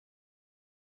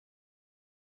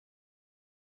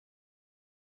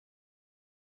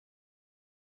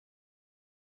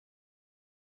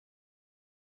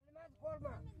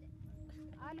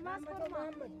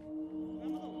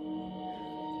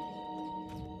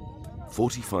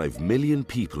"45 million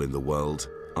people in the world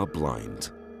are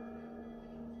blind.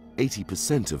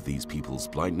 80% of these people's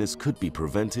blindness could be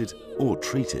prevented or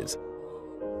treated.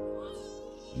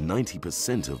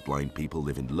 90% of blind people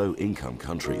live in low-income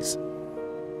countries.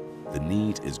 The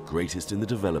need is greatest in the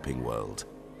developing world,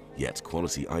 yet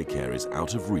quality eye care is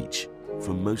out of reach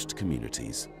for most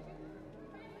communities."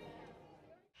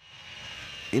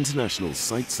 International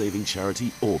sight-saving charity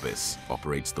ORBIS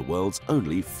operates the world's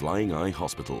only flying eye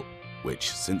hospital, which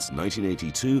since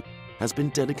 1982 has been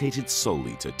dedicated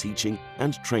solely to teaching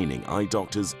and training eye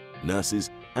doctors, nurses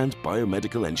and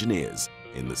biomedical engineers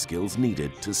in the skills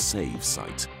needed to save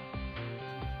sight.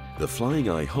 The Flying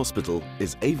Eye Hospital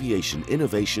is aviation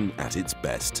innovation at its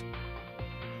best.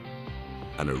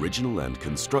 An original and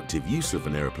constructive use of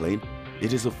an aeroplane,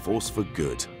 it is a force for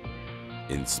good,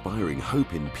 inspiring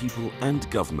hope in people and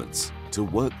governments to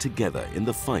work together in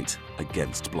the fight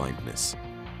against blindness.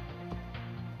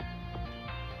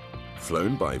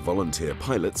 Flown by volunteer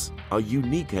pilots, our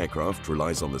unique aircraft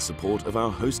relies on the support of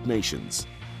our host nations,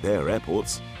 their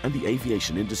airports and the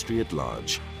aviation industry at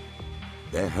large.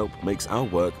 Their help makes our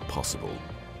work possible.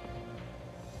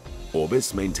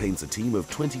 ORBIS maintains a team of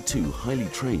 22 highly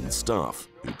trained staff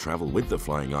who travel with the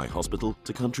Flying Eye Hospital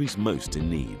to countries most in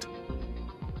need.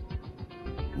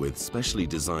 With specially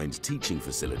designed teaching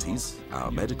facilities,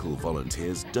 our medical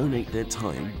volunteers donate their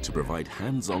time to provide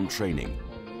hands-on training,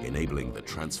 enabling the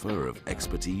transfer of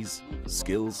expertise,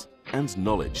 skills and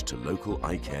knowledge to local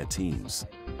eye care teams.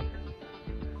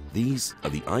 These are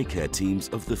the eye care teams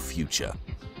of the future.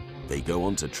 They go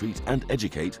on to treat and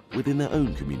educate within their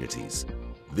own communities.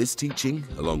 This teaching,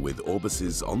 along with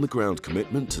ORBIS's on-the-ground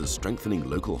commitment to strengthening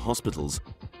local hospitals,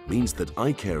 means that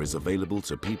eye care is available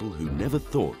to people who never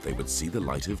thought they would see the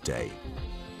light of day.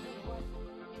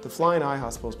 The Flying Eye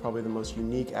Hospital is probably the most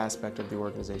unique aspect of the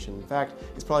organization. In fact,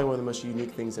 it's probably one of the most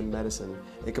unique things in medicine.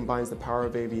 It combines the power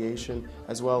of aviation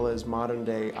as well as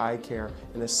modern-day eye care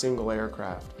in a single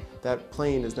aircraft. That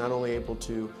plane is not only able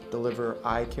to deliver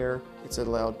eye care, it's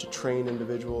allowed to train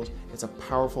individuals, it's a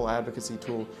powerful advocacy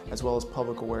tool as well as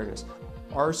public awareness.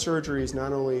 Our surgeries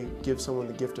not only give someone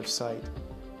the gift of sight,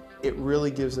 it really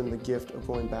gives them the gift of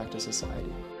going back to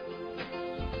society.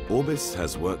 ORBIS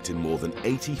has worked in more than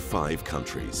 85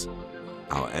 countries.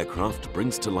 Our aircraft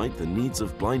brings to light the needs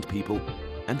of blind people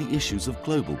and the issues of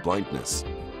global blindness.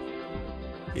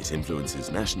 It influences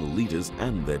national leaders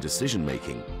and their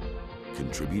decision-making,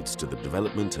 contributes to the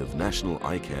development of national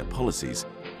eye care policies,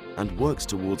 and works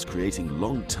towards creating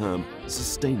long-term,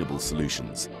 sustainable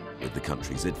solutions with the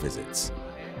countries it visits.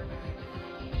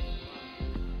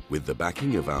 With the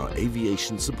backing of our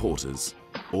aviation supporters,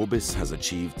 ORBIS has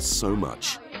achieved so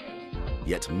much,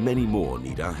 yet many more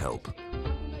need our help.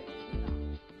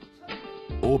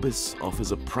 ORBIS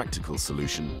offers a practical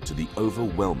solution to the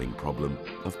overwhelming problem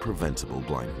of preventable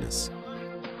blindness.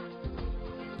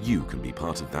 You can be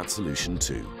part of that solution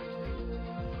too.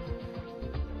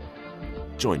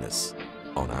 Join us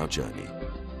on our journey.